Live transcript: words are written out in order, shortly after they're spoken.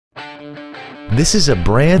This is a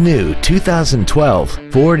brand new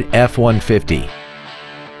 2012 Ford F-150.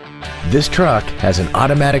 This truck has an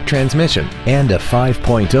automatic transmission and a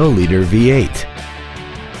 5.0-liter V8.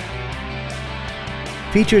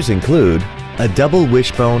 Features include a double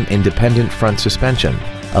wishbone independent front suspension,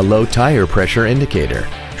 a low tire pressure indicator,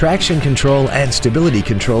 traction control and stability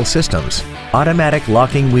control systems, automatic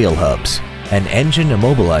locking wheel hubs, an engine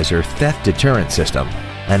immobilizer theft deterrent system,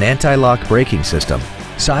 an anti-lock braking system,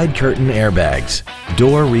 side curtain airbags,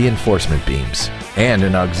 door reinforcement beams, and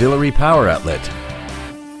an auxiliary power outlet.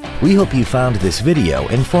 We hope you found this video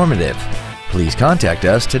informative. Please contact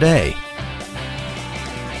us today.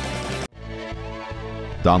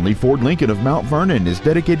 Donley Ford Lincoln of Mount Vernon is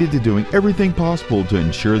dedicated to doing everything possible to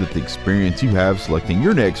ensure that the experience you have selecting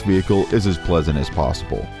your next vehicle is as pleasant as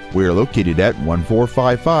possible. We are located at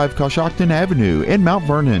 1455 Coshocton Avenue in Mount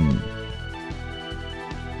Vernon.